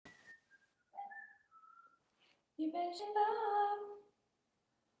You mentioned love.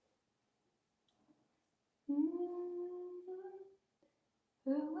 Mm-hmm.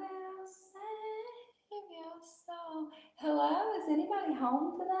 Who will save your soul? Hello, is anybody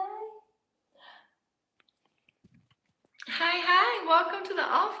home today? Hi, welcome to the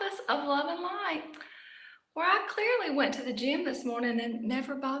office of Love and Light, where I clearly went to the gym this morning and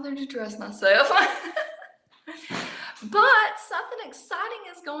never bothered to dress myself. But something exciting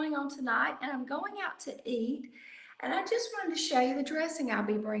is going on tonight, and I'm going out to eat. And I just wanted to show you the dressing I'll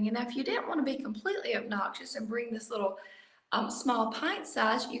be bringing. Now, if you didn't want to be completely obnoxious and bring this little small pint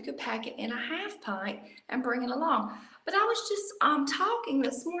size, you could pack it in a half pint and bring it along. But I was just talking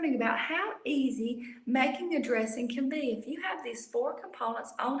this morning about how easy making a dressing can be if you have these 4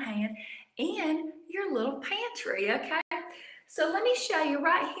 components on hand in your little pantry, okay? So let me show you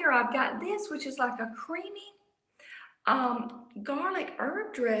right here. I've got this, which is like a creamy garlic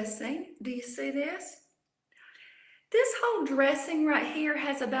herb dressing. Do you see this? This whole dressing right here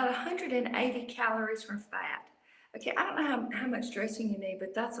has about 180 calories from fat. Okay, I don't know how much dressing you need,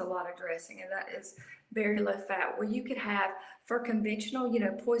 but that's a lot of dressing, and that is very low fat. Where you could have, for conventional,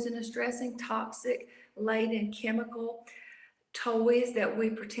 poisonous dressing, toxic, laden chemical toys that we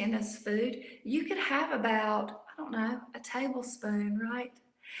pretend as food, you could have about, I don't know, a tablespoon, right?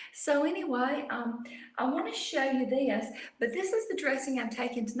 So anyway, I want to show you this, but this is the dressing I'm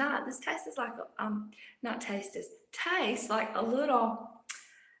taking tonight. This tastes like, not tastes like a little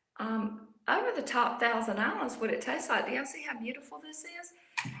over the top Thousand Islands, what it tastes like. Do y'all see how beautiful this is?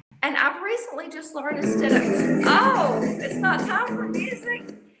 And I've recently just learned instead of, oh, it's not time for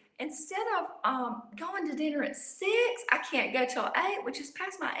music. Instead of going to dinner at 6, I can't go till 8, which is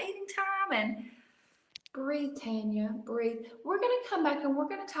past my eating time. And breathe, Tanya, breathe. We're going to come back and we're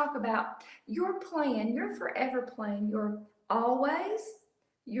going to talk about your plan, your forever plan, your always,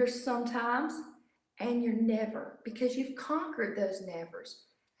 your sometimes, and your never, because you've conquered those nevers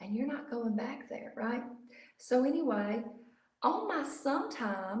and you're not going back there, right? So, anyway, on my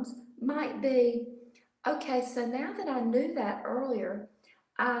sometimes might be okay, so now that I knew that earlier,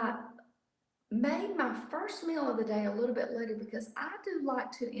 I made my first meal of the day a little bit later because I do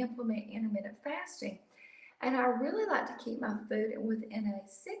like to implement intermittent fasting. And I really like to keep my food within a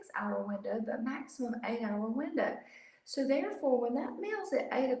 6-hour window, but maximum 8-hour window. So therefore, when that meal's at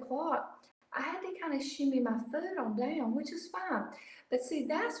 8 o'clock, I had to kind of shimmy my food on down, which is fine. But see,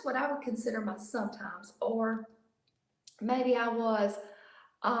 that's what I would consider my sometimes, or maybe I was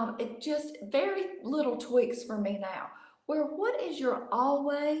it just very little tweaks for me now. Where what is your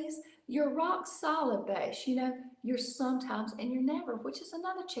always, your rock solid base, your sometimes and your never, which is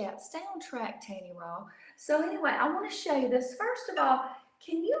another chat. Stay on track, TannyRaw. So anyway, I want to show you this. First of all,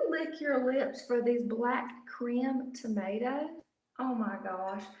 can you lick your lips for these black cream tomatoes? Oh my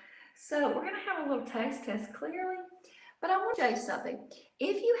gosh. So we're going to have a little taste test clearly. But I want to show you something.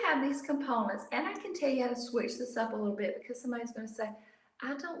 If you have these components, and I can tell you how to switch this up a little bit because somebody's going to say,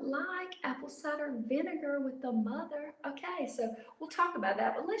 I don't like apple cider vinegar with the mother. Okay, so we'll talk about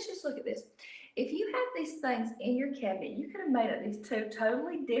that, but let's just look at this. If you have these things in your cabinet, you could have made up these 2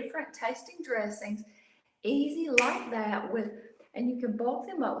 totally different tasting dressings, easy like that, and you can bulk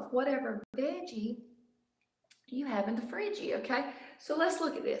them up with whatever veggie you have in the fridge, okay? So let's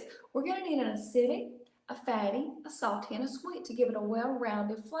look at this. We're gonna need an acidic, a fatty, a salty, and a sweet to give it a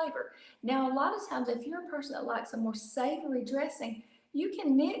well-rounded flavor. Now, a lot of times, if you're a person that likes a more savory dressing, you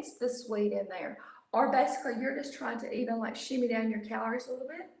can mix the sweet in there. Or basically, you're just trying to even like shimmy down your calories a little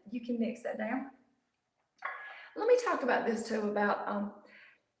bit, you can mix that down. Let me talk about this too, about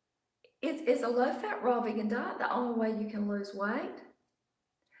it's a low-fat raw vegan diet, the only way you can lose weight.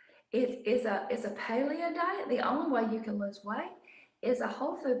 It's a paleo diet. The only way you can lose weight is a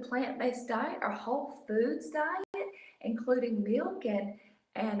whole food plant-based diet or whole foods diet, including milk and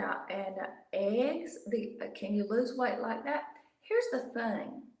eggs. Can you lose weight like that? Here's the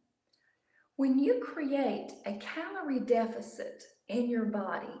thing. When you create a calorie deficit in your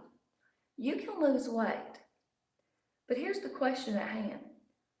body, you can lose weight. But here's the question at hand.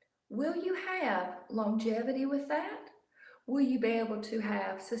 Will you have longevity with that? Will you be able to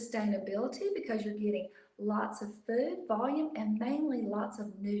have sustainability because you're getting lots of food, volume, and mainly lots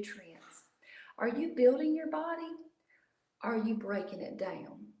of nutrients? Are you building your body? Or are you breaking it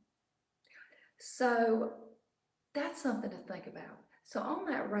down? So that's something to think about. So on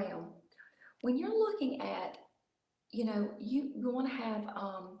that realm, when you're looking at, you want to have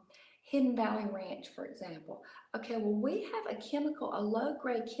Hidden Valley Ranch, for example. Okay, well, we have a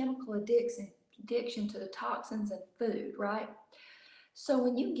low-grade chemical addiction to the toxins in food, right? So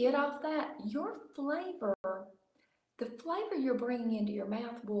when you get off that, the flavor you're bringing into your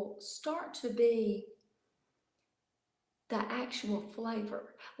mouth will start to be the actual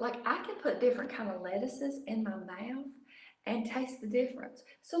flavor. Like I can put different kind of lettuces in my mouth and taste the difference.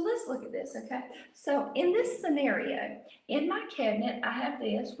 So let's look at this, okay? So in this scenario, in my cabinet, I have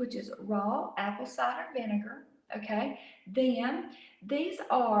this, which is raw apple cider vinegar, okay? Then these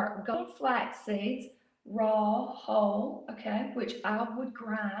are golden flax seeds, raw, whole, okay, which I would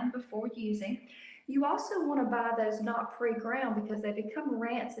grind before using. You also want to buy those not pre-ground because they become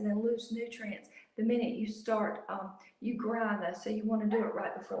rancid and lose nutrients the minute you start you grind those, so you want to do it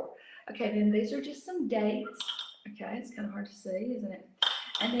right before. Okay, then these are just some dates. Okay, it's kind of hard to see, isn't it?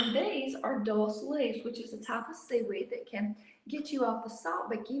 And then these are dulse leaves, which is a type of seaweed that can get you off the salt,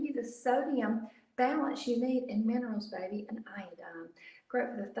 but give you the sodium balance you need and minerals, baby, and iodine. Great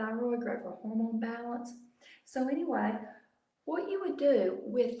for the thyroid, great for hormone balance. So anyway, what you would do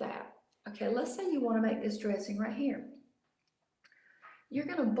with that, okay, let's say you want to make this dressing right here. You're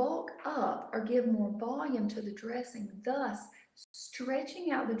going to bulk up or give more volume to the dressing, thus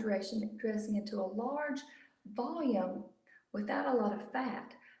stretching out the dressing into a large volume without a lot of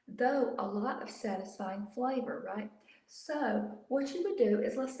fat, though a lot of satisfying flavor, right? So what you would do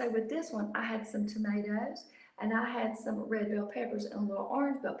is, let's say with this one, I had some tomatoes and I had some red bell peppers and little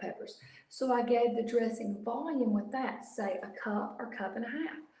orange bell peppers. So I gave the dressing volume with that, say a cup or cup and a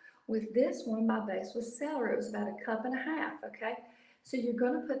half. With this one, my base was celery. It was about a cup and a half, okay? So you're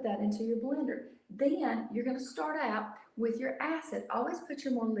going to put that into your blender. Then you're going to start out with your acid. Always put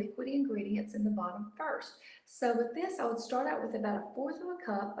your more liquidy ingredients in the bottom first. So with this, I would start out with about a fourth of a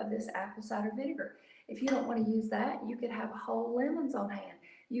cup of this apple cider vinegar. If you don't want to use that, you could have whole lemons on hand.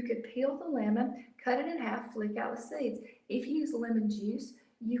 You could peel the lemon, cut it in half, flick out the seeds. If you use lemon juice,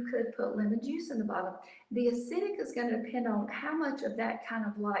 you could put lemon juice in the bottom. The acidic is going to depend on how much of that kind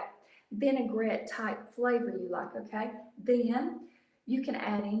of like vinaigrette type flavor you like, okay? Then you can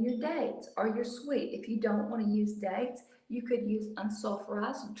add in your dates or your sweet. If you don't want to use dates, you could use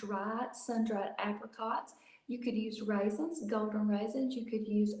unsulfurized, dried, sun-dried apricots. You could use raisins, golden raisins. You could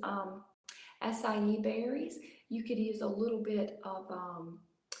use acai berries. You could use a little bit of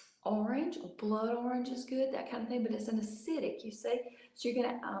orange. Blood orange is good, that kind of thing, but it's an acidic, you see. So you're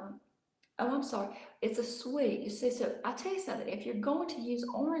going to, oh, I'm sorry, it's a sweet, you see. So I'll tell you something, if you're going to use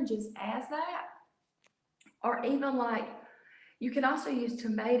oranges as that, or even like, you can also use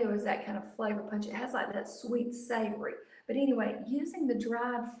tomato as that kind of flavor punch. It has like that sweet savory. But anyway, using the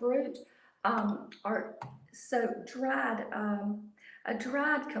dried fruit, or so dried, a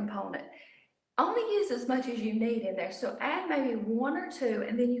dried component, only use as much as you need in there. So add maybe one or two,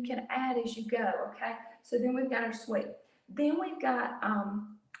 and then you can add as you go, okay? So then we've got our sweet. Then we've got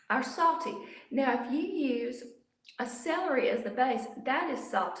our salty. Now, if you use a celery as the base, that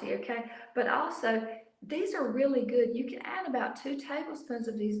is salty, okay? But also, these are really good. You can add about 2 tablespoons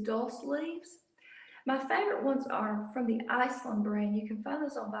of these dulse leaves. My favorite ones are from the Iceland brand. You can find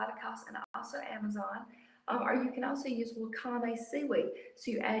those on Vitacost and also Amazon. Or you can also use wakame seaweed. So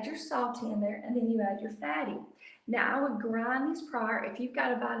you add your salty in there and then you add your fatty. Now I would grind these prior. If you've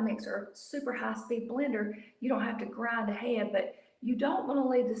got a Vitamix or a super high speed blender, you don't have to grind ahead, but you don't want to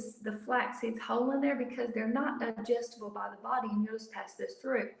leave the flax seeds whole in there because they're not digestible by the body and you'll just pass this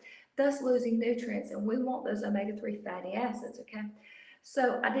through, thus losing nutrients. And we want those omega-3 fatty acids, okay?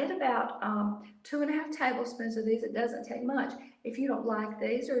 So I did about 2.5 tablespoons of these. It doesn't take much. If you don't like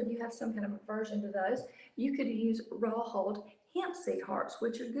these or you have some kind of aversion to those, you could use raw hulled hemp seed hearts,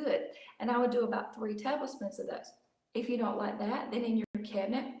 which are good. And I would do about 3 tablespoons of those. If you don't like that, then in your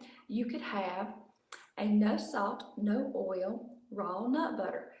cabinet, you could have a no salt, no oil, raw nut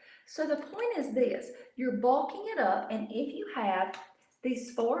butter. So the point is this, you're bulking it up, and if you have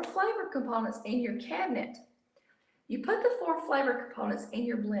these 4 flavor components in your cabinet, you put the 4 flavor components in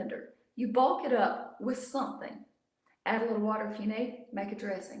your blender. You bulk it up with something. Add a little water if you need, make a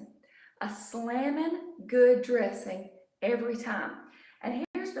dressing. A slamming good dressing every time. And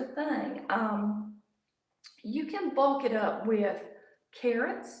here's the thing, you can bulk it up with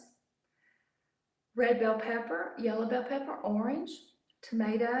carrots, red bell pepper, yellow bell pepper, orange,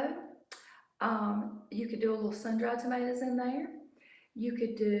 tomato. You could do a little sun-dried tomatoes in there. You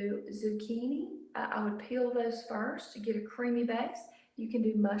could do zucchini. I would peel those first to get a creamy base. You can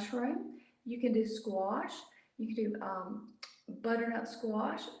do mushroom. You can do squash. You can do butternut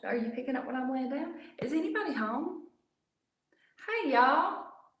squash. Are you picking up what I'm laying down? Is anybody home? Hey, y'all.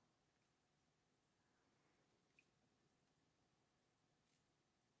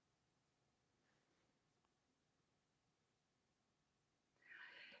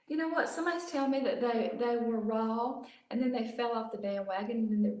 You know what? Somebody's telling me that they were raw and then they fell off the bandwagon and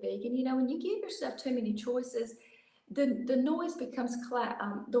then they're vegan. You know, when you give yourself too many choices, the noise becomes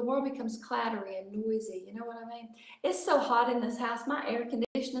the world becomes clattery and noisy. You know what I mean? It's so hot in this house. My air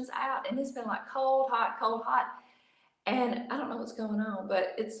conditioning's out, and it's been like cold, hot, and I don't know what's going on,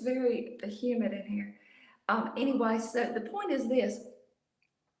 but it's very humid in here. Anyway, so the point is this: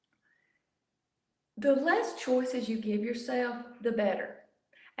 the less choices you give yourself, the better.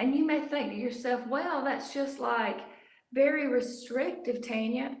 And you may think to yourself, well, that's just like very restrictive,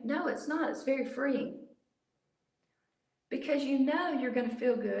 Tanya. No, it's not. It's very freeing because you know you're going to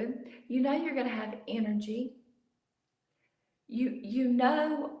feel good. You know you're going to have energy. You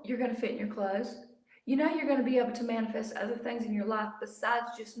know you're going to fit in your clothes. You know you're going to be able to manifest other things in your life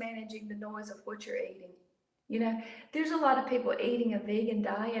besides just managing the noise of what you're eating. You know, there's a lot of people eating a vegan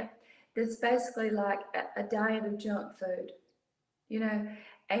diet that's basically like a diet of junk food, you know,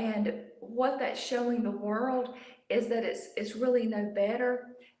 and what that's showing the world is that it's really no better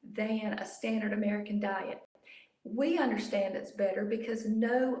than a standard American diet. We understand it's better because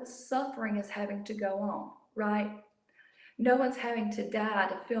no suffering is having to go on, right? No one's having to die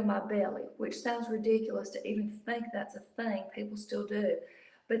to fill my belly, which sounds ridiculous to even think that's a thing. People still do.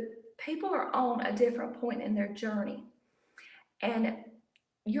 But people are on a different point in their journey, and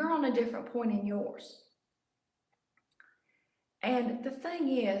you're on a different point in yours. And the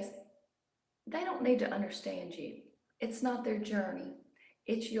thing is, they don't need to understand you. It's not their journey,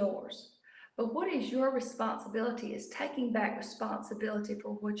 it's yours. But what is your responsibility is taking back responsibility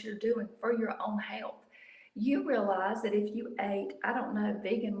for what you're doing for your own health. You realize that if you ate, I don't know,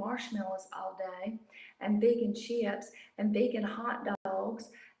 vegan marshmallows all day, and vegan chips, and vegan hot dogs,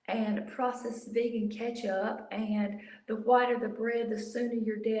 and processed vegan ketchup, and the whiter the bread, the sooner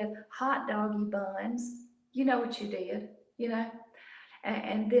you're dead, hot doggy buns, you know what you did, you know?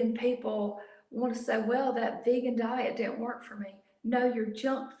 And then people want to say, well, that vegan diet didn't work for me. No, your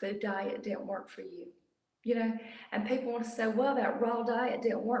junk food diet didn't work for you. You know, and people want to say, well, that raw diet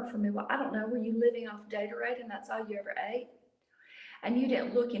didn't work for me. Well, I don't know. Were you living off Gatorade and that's all you ever ate? And you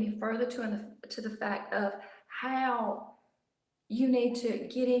didn't look any further to the fact of how you need to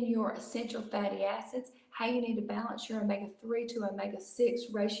get in your essential fatty acids, how you need to balance your omega-3 to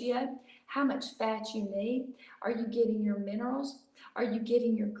omega-6 ratio, how much fat you need. Are you getting your minerals? Are you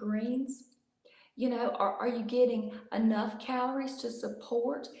getting your greens? You know, are you getting enough calories to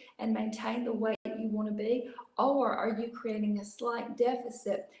support and maintain the weight you want to be? Or are you creating a slight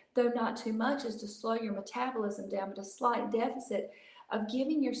deficit, though not too much as to slow your metabolism down, but a slight deficit of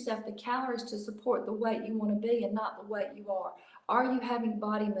giving yourself the calories to support the weight you want to be and not the weight you are? Are you having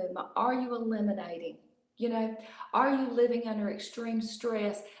body movement? Are you eliminating? You know, are you living under extreme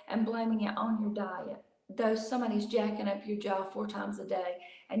stress and blaming it on your diet? Though somebody's jacking up your jaw 4 times a day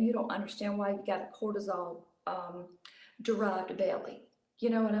and you don't understand why you've got a cortisol derived belly.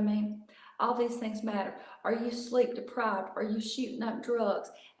 You know what I mean? All these things matter. Are you sleep deprived? Are you shooting up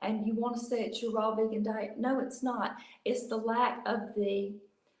drugs? And you want to say it's your raw vegan diet? No, it's not. It's the lack of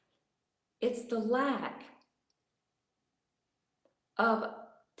it's the lack of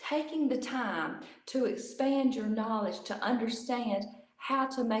taking the time to expand your knowledge to understand how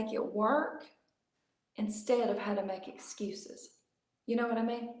to make it work instead of how to make excuses. You know what I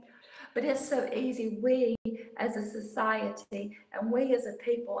mean? But it's so easy. We as a society and we as a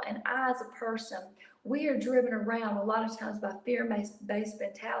people and I as a person, we are driven around a lot of times by fear-based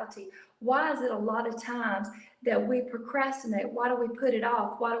mentality. Why is it a lot of times that we procrastinate? Why do we put it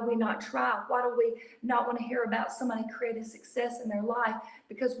off? Why do we not try? Why do we not want to hear about somebody creating success in their life?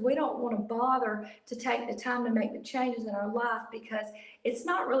 Because we don't want to bother to take the time to make the changes in our life because it's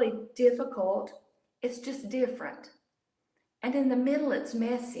not really difficult. It's just different. And in the middle, it's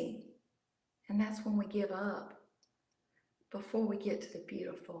messy. And that's when we give up before we get to the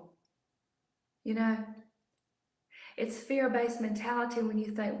beautiful. You know, it's fear-based mentality when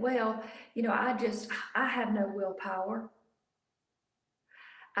you think, well, you know, I have no willpower.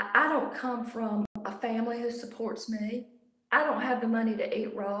 I don't come from a family who supports me. I don't have the money to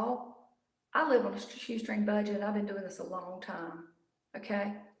eat raw. I live on a shoestring budget and I've been doing this a long time.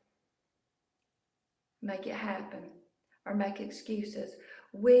 Okay? Make it happen or make excuses.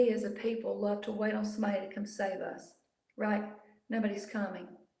 We as a people love to wait on somebody to come save us, right? Nobody's coming.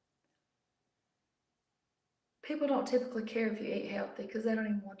 People don't typically care if you eat healthy because they don't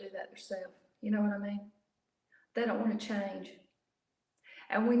even want to do that themselves. You know what I mean? They don't want to change.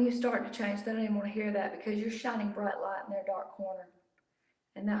 And when you start to change, they don't even want to hear that because you're shining bright light in their dark corner.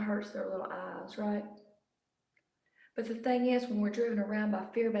 And that hurts their little eyes, right? But the thing is, when we're driven around by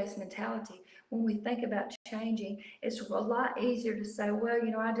fear-based mentality, when we think about changing, it's a lot easier to say, well,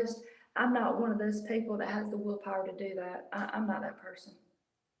 you know, I'm not one of those people that has the willpower to do that. I'm not that person.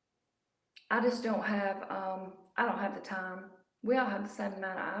 I just don't have I don't have the time. We all have the same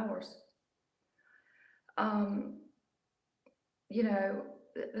amount of hours. Um, you know,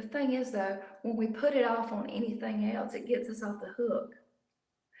 the thing is though, when we put it off on anything else, it gets us off the hook.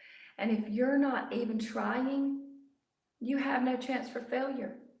 And if you're not even trying, you have no chance for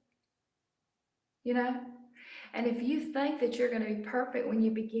failure, you know? And if you think that you're going to be perfect when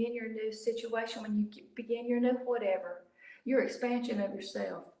you begin your new situation, when you begin your new whatever, your expansion of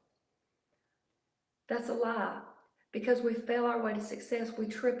yourself, that's a lie. Because we fail our way to success, we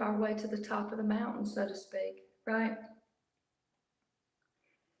trip our way to the top of the mountain, so to speak, right?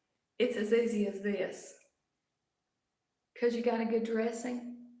 It's as easy as this. Because you got a good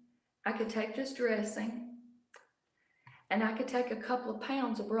dressing, I could take this dressing and I could take a couple of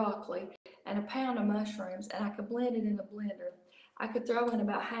pounds of broccoli and a pound of mushrooms and I could blend it in a blender. I could throw in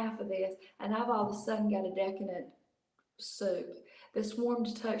about half of this and I've all of a sudden got a decadent soup that's warm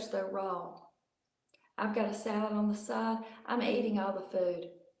to touch though raw. I've got a salad on the side. I'm eating all the food,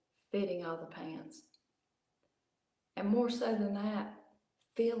 feeding all the pants. And more so than that,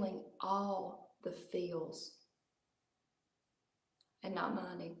 feeling all the feels and not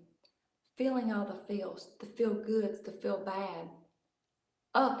minding. Feeling all the feels, the feel goods, the feel bad,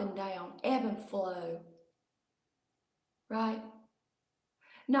 up and down, ebb and flow, right?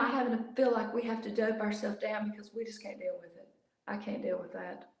 Not having to feel like we have to dope ourselves down because we just can't deal with it. I can't deal with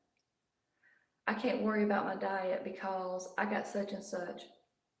that. I can't worry about my diet because I got such and such.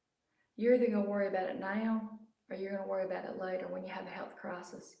 You're either going to worry about it now or you're going to worry about it later when you have a health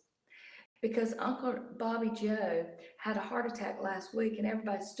crisis. Because Uncle Bobby Joe had a heart attack last week and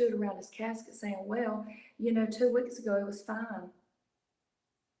everybody stood around his casket saying, well, 2 weeks ago he was fine.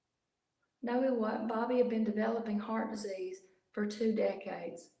 No, he wasn't. Bobby had been developing heart disease for 2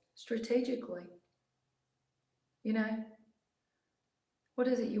 decades, strategically. What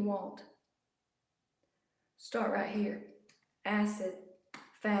is it you want? Start right here. Acid,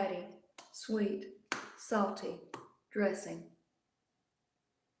 fatty, sweet, salty, dressing.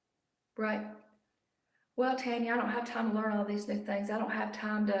 Right? Well, Tanny, I don't have time to learn all these new things. I don't have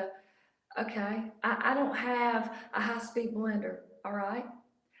time to, okay. I don't have a high-speed blender, all right?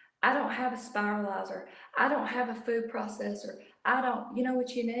 I don't have a spiralizer. I don't have a food processor. You know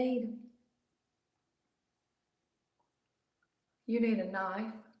what you need? You need a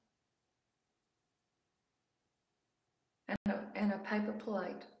knife and a paper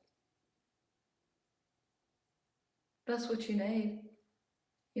plate. That's what you need.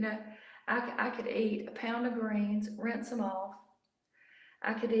 I could eat a pound of greens, rinse them off.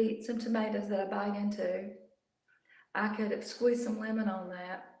 I could eat some tomatoes that I bite into. I could squeeze some lemon on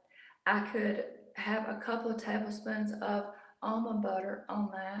that. I could have a couple of tablespoons of almond butter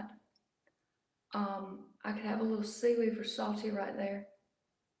on that. I could have a little seaweed for salty right there.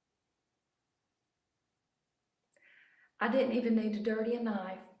 I didn't even need to dirty a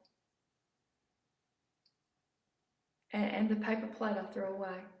knife. And the paper plate I'll throw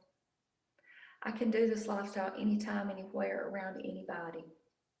away. I can do this lifestyle anytime, anywhere, around anybody.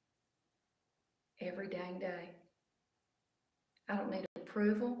 Every dang day. I don't need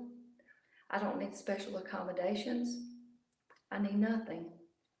approval. I don't need special accommodations. I need nothing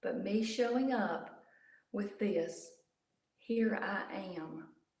but me showing up with this. Here I am,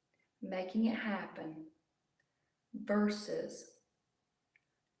 making it happen, versus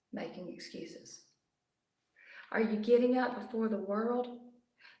making excuses. Are you getting up before the world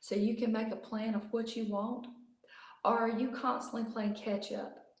so you can make a plan of what you want? Or are you constantly playing catch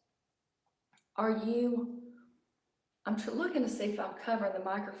up? I'm looking to see if I'm covering the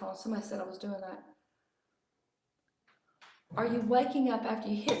microphone. Somebody said I was doing that. Are you waking up after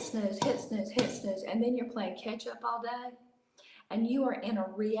you hit snooze, and then you're playing catch up all day? And you are in a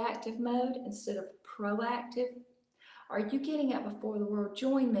reactive mode instead of proactive? Are you getting up before the world?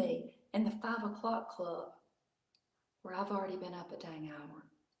 Join me in the 5 o'clock club where I've already been up a dang hour.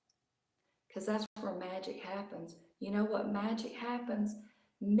 Because that's where magic happens. You know what magic happens?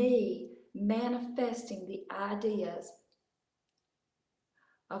 Me manifesting the ideas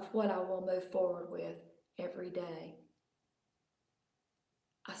of what I will move forward with every day.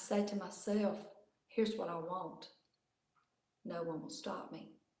 I say to myself, here's what I want. No one will stop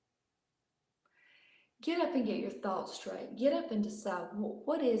me. Get up and get your thoughts straight. Get up and decide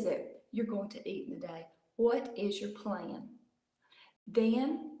what is it you're going to eat in the day. What is your plan?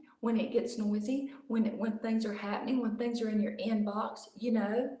 Then, when it gets noisy, when things are happening, when things are in your inbox,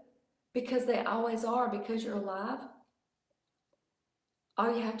 because they always are, because you're alive,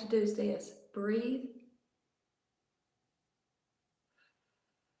 all you have to do is this: breathe,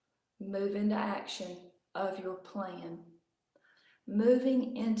 move into action of your plan.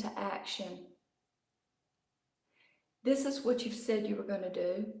 Moving into action This is what you've said you were going to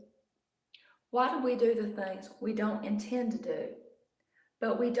do. Why do we do the things we don't intend to do?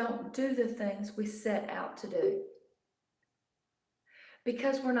 But we don't do the things we set out to do.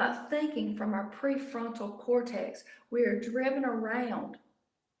 Because we're not thinking from our prefrontal cortex. We are driven around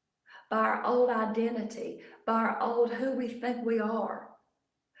by our old identity, by our old who we think we are,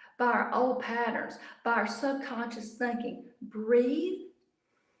 by our old patterns, by our subconscious thinking. Breathe.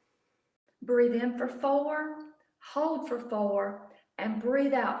 Breathe in for 4, hold for 4, and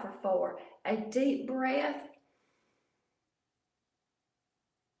breathe out for 4. A deep breath.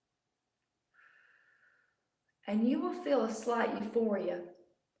 And you will feel a slight euphoria.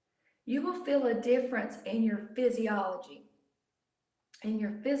 You will feel a difference in your physiology, in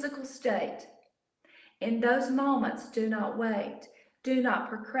your physical state. In those moments, do not wait. Do not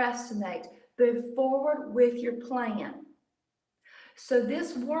procrastinate. Move forward with your plan. So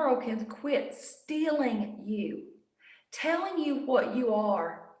this world can quit stealing you, telling you what you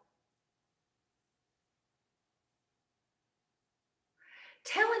are,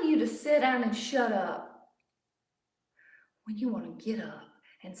 telling you to sit down and shut up, when you want to get up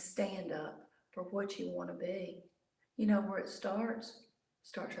and stand up for what you want to be. You know where it starts? It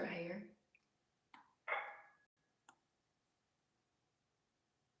starts right here.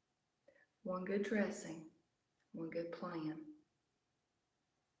 One good dressing, one good plan,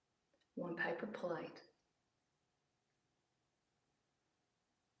 one paper plate.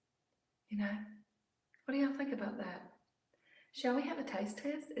 You know, what do y'all think about that? Shall we have a taste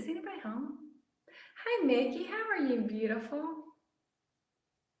test? Is anybody home? Hi, Mickey. How are you, beautiful?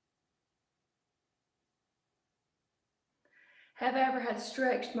 Have I ever had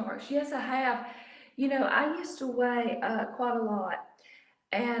stretch marks? Yes, I have. You know, I used to weigh quite a lot,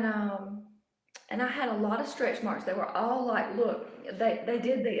 and I had a lot of stretch marks. They were all like, look, they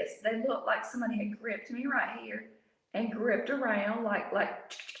did this. They looked like somebody had gripped me right here and gripped around like,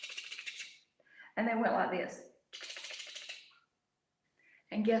 and they went like this.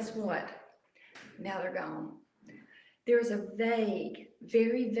 And guess what? Now they're gone. There's a vague,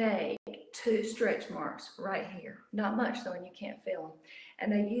 very vague 2 stretch marks right here. Not much though, and you can't feel them.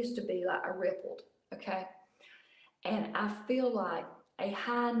 And they used to be like a rippled, okay? And I feel like a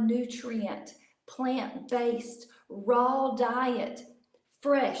high nutrient, plant-based, raw diet,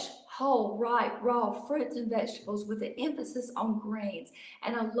 fresh, whole, ripe, raw fruits and vegetables with an emphasis on greens,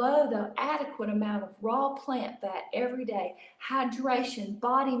 and a low though adequate amount of raw plant fat every day, hydration,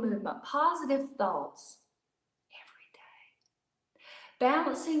 body movement, positive thoughts every day.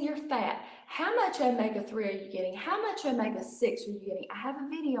 Balancing your fat. How much omega-3 are you getting? How much omega-6 are you getting? I have a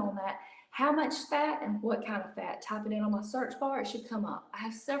video on that. How much fat and what kind of fat? Type it in on my search bar, it should come up. I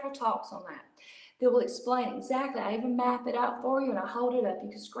have several talks on that. That will explain exactly. I even map it out for you and I hold it up. You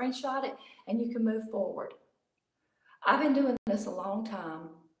can screenshot it and you can move forward. I've been doing this a long time.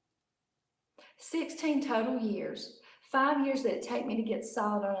 16 total years. 5 years that it take me to get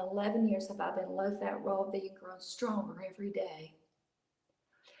solid on. 11 years have I been low-fat, raw, vegan, growing stronger every day.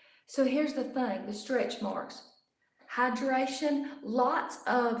 So here's the thing, the stretch marks. Hydration, lots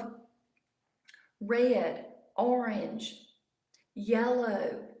of red, orange,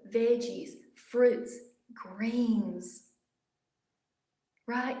 yellow, veggies, fruits, greens,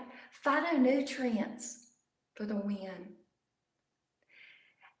 right? Phytonutrients for the win.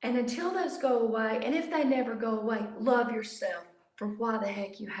 And until those go away, and if they never go away, love yourself for why the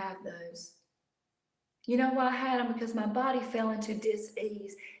heck you have those. You know why I had them? Because my body fell into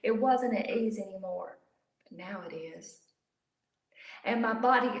dis-ease. It wasn't at ease anymore, but now it is. And my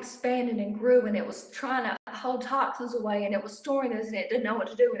body expanded and grew, and it was trying to hold toxins away, and it was storing those, and it didn't know what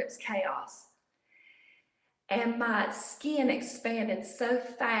to do, and it was chaos. And my skin expanded so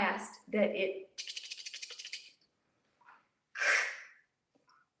fast that it,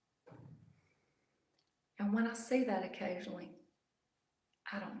 and when I see that occasionally,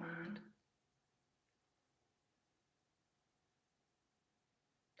 I don't mind.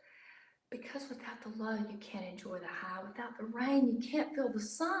 Because without the low, you can't enjoy the high. Without the rain, you can't feel the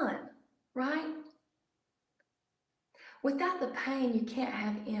sun, right? Without the pain, you can't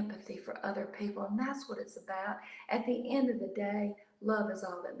have empathy for other people, and that's what it's about. At the end of the day, love is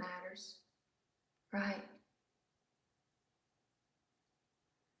all that matters, right?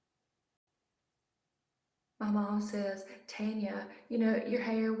 My mom says, Tanya, you know, your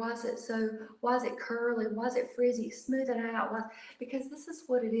hair, why is it curly? Why is it frizzy? Smooth it out. Why? Because this is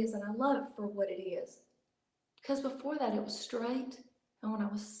what it is, and I love it for what it is. Because before that, it was straight, and when I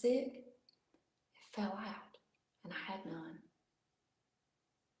was sick, it fell out, and I had none.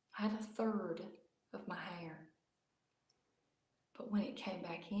 I had 1/3 of my hair. But when it came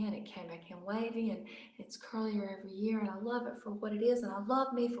back in wavy, and it's curlier every year, and I love it for what it is, and I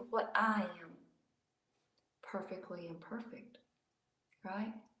love me for what I am. Perfectly imperfect,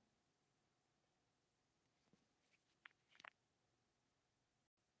 right?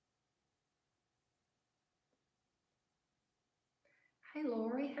 Hey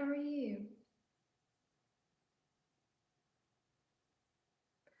Lori, how are you?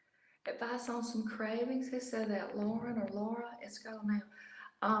 Advice on some cravings. Who said that? Lauren or Laura? It's going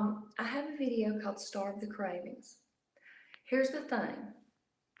now. I have a video called Starve the Cravings. Here's the thing.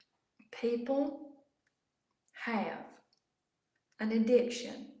 People have an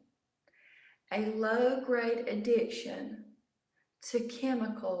addiction, a low-grade addiction to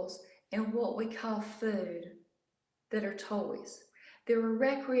chemicals in what we call food that are toys. They're a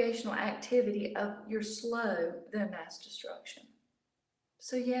recreational activity of your slow than mass destruction.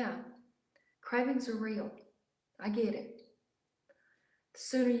 So yeah, cravings are real. I get it. The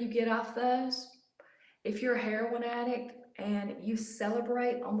sooner you get off those, if you're a heroin addict and you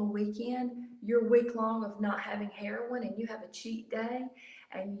celebrate on the weekend your week long of not having heroin and you have a cheat day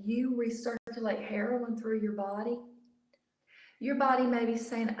and you recirculate heroin through your body may be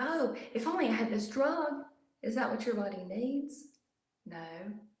saying, oh, if only I had this drug. Is that what your body needs? No.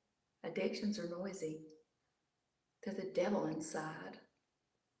 Addictions are noisy. They're the devil inside.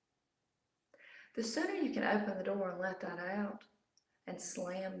 The sooner you can open the door and let that out and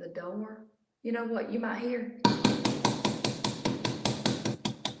slam the door, you know what you might hear?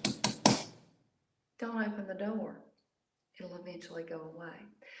 Don't open the door. It'll eventually go away.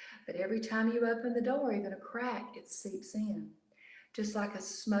 But every time you open the door, even a crack, it seeps in. Just like a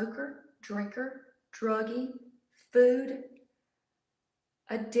smoker, drinker, druggie, food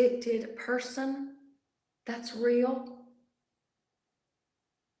addicted person, that's real.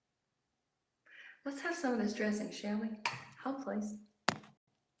 Let's have some of this dressing, shall we? Hold please.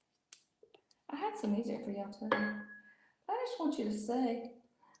 I had some music for y'all too. I just want you to see,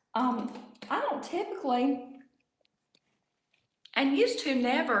 I don't typically, and used to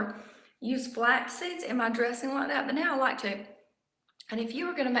never use flax seeds in my dressing like that, but now I like to. And if you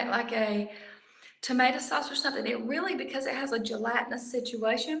were gonna make like a tomato sauce or something, it really, because it has a gelatinous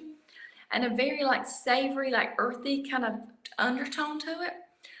situation and a very like savory, like earthy kind of undertone to it,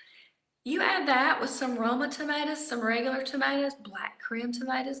 you add that with some Roma tomatoes, some regular tomatoes, black cream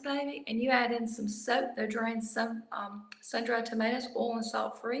tomatoes, baby, and you add in some soap. They're drained some sun-dried tomatoes, oil and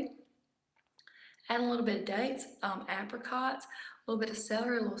salt free. Add a little bit of dates, apricots, a little bit of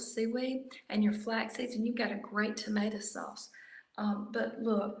celery, a little seaweed, and your flax seeds, and you've got a great tomato sauce. But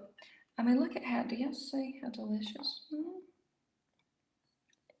look, I mean, look at how, do you see how delicious? Do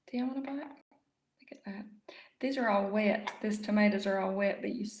you want to bite? Look at that. These are all wet. These tomatoes are all wet,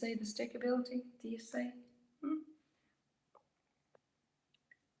 but you see the stickability? Do you see?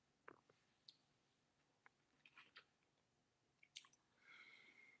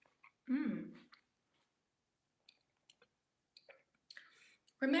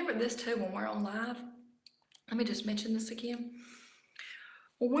 Remember this too when we're on live. Let me just mention this again.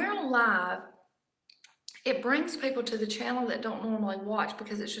 When we're on live, it brings people to the channel that don't normally watch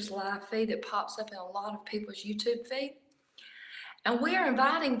because it's just live feed that pops up in a lot of people's YouTube feed. And we are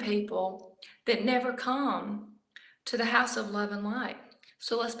inviting people that never come to the house of love and light.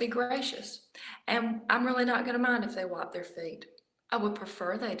 So let's be gracious. And I'm really not going to mind if they wipe their feet. I would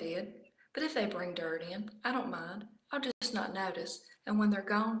prefer they did. But if they bring dirt in, I don't mind. I'll just not notice. And when they're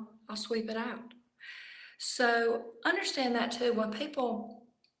gone, I'll sweep it out. So understand that too. When people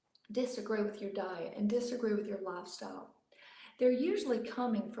disagree with your diet and disagree with your lifestyle, they're usually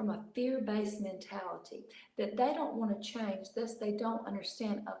coming from a fear-based mentality that they don't want to change, thus they don't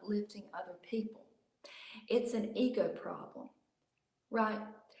understand uplifting other people. It's an ego problem, right?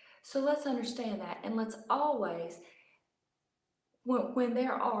 So let's understand that, and let's always, when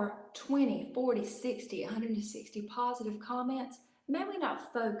there are 20, 40, 60, 160 positive comments, may we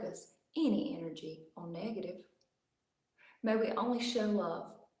not focus any energy on negative. May we only show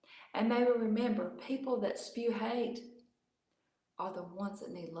love. And may we remember, people that spew hate are the ones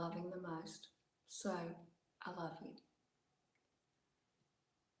that need loving the most. So, I love you.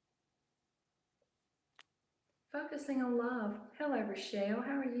 Focusing on love. Hello, Rochelle.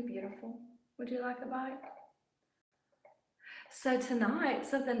 How are you, beautiful? Would you like a bite? So tonight,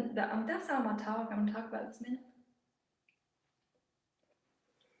 something that that's all my talk. I'm gonna talk about this minute.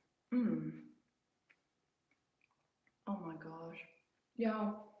 Oh my gosh,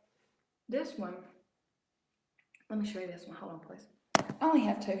 y'all, this one. Let me show you this one. Hold on, please. I only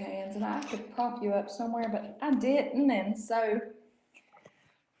have two hands, and I could prop you up somewhere, but I didn't, and so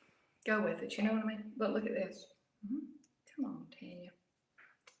go with it. You know what I mean? But look at this. Come on, Tanya.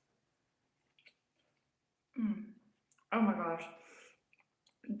 Oh my gosh.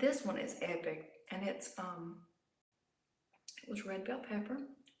 This one is epic. And it was red bell pepper.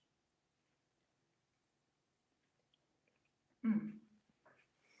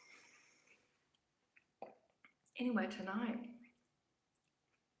 Anyway, tonight,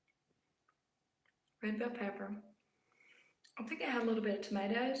 red bell pepper. I think I had a little bit of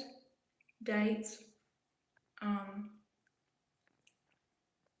tomatoes, dates,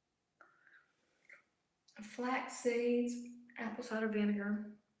 flax seeds, apple cider vinegar,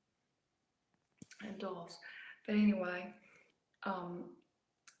 and dulse. But anyway,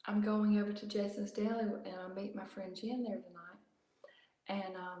 I'm going over to Jason's Deli and I'll meet my friend Jen there tonight.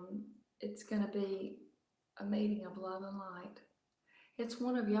 And it's going to be a meeting of love and light. It's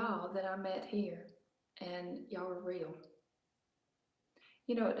one of y'all that I met here, and y'all are real.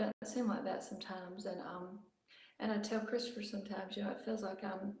 You know, it doesn't seem like that sometimes. And I tell Christopher sometimes, you know, it feels like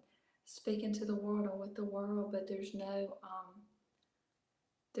I'm speaking to the world or with the world, but there's nobody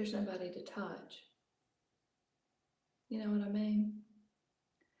to touch. You know what I mean?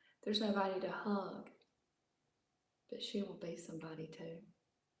 There's nobody to hug, but she will be somebody too.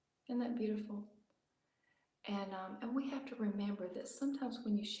 Isn't that beautiful? And we have to remember that sometimes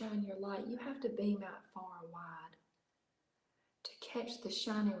when you shine your light, you have to beam out far and wide to catch the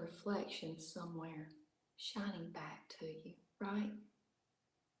shiny reflection somewhere shining back to you, right?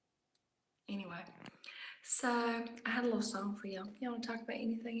 Anyway, so I had a little song for y'all. Y'all want to talk about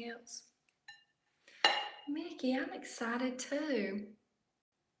anything else? Mickey, I'm excited too.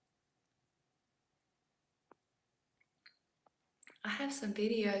 I have some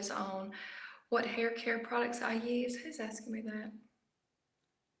videos on what hair care products I use. Who's asking me that?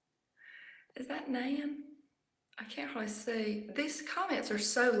 Is that Nan? I can't really see. These comments are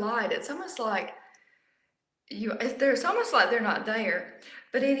so light. It's almost like it's almost like they're not there.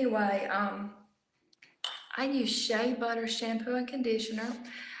 But anyway, I use shea butter shampoo and conditioner.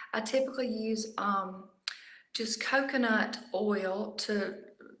 I typically use just coconut oil to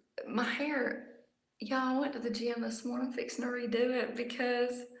my hair. Y'all, I went to the gym this morning fixing to redo it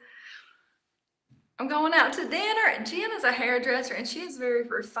because I'm going out to dinner. Jen is a hairdresser and she's very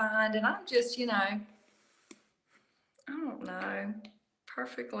refined, and I'm just, you know, I don't know,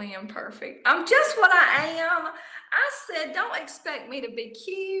 perfectly imperfect. I'm just what I am. I said, don't expect me to be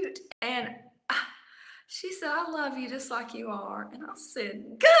cute. And she said, I love you just like you are. And I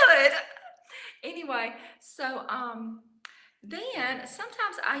said, good. Anyway, so then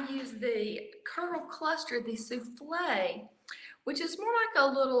sometimes I use the curl cluster, the souffle, which is more like a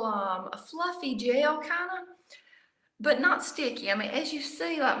little a fluffy gel kind of, but not sticky. I mean, as you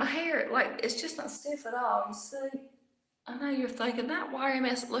see, like my hair, like it's just not stiff at all. You see, I know you're thinking that wiry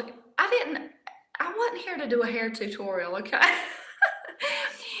mess. Look, I wasn't here to do a hair tutorial, okay?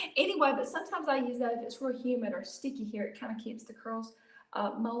 Anyway, but sometimes I use that if it's real humid or sticky here. It kind of keeps the curls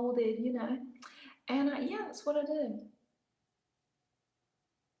molded, you know. And yeah, that's what I do.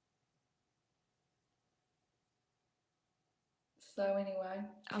 So anyway,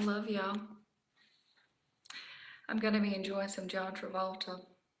 I love y'all. I'm going to be enjoying some John Travolta.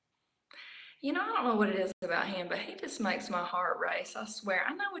 You know, I don't know what it is about him, but he just makes my heart race. I swear.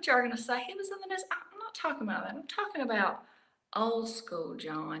 I know what y'all are going to say. He was in the news. I'm not talking about that. I'm talking about old school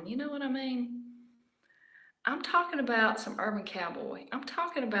John. You know what I mean? I'm talking about some Urban Cowboy. I'm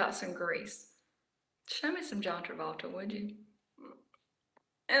talking about some Grease. Show me some John Travolta, would you?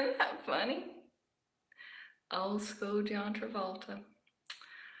 Isn't that funny? Old school John Travolta.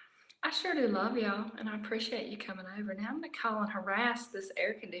 I sure do love y'all, and I appreciate you coming over. Now I'm going to call and harass this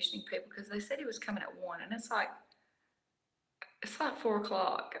air conditioning people because they said he was coming at 1, and it's like 4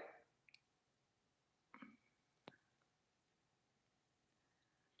 o'clock.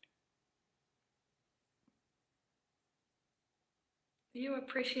 You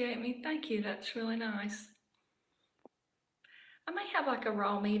appreciate me? Thank you. That's really nice. I may have like a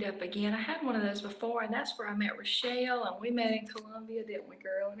raw meetup again. I had one of those before, and that's where I met Rochelle, and we met in Columbia, didn't we,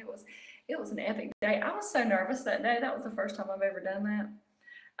 girl? And it was an epic day. I was so nervous that day. That was the first time I've ever done that.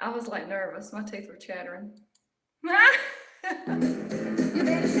 I was like nervous. My teeth were chattering. You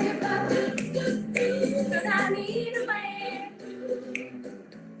better say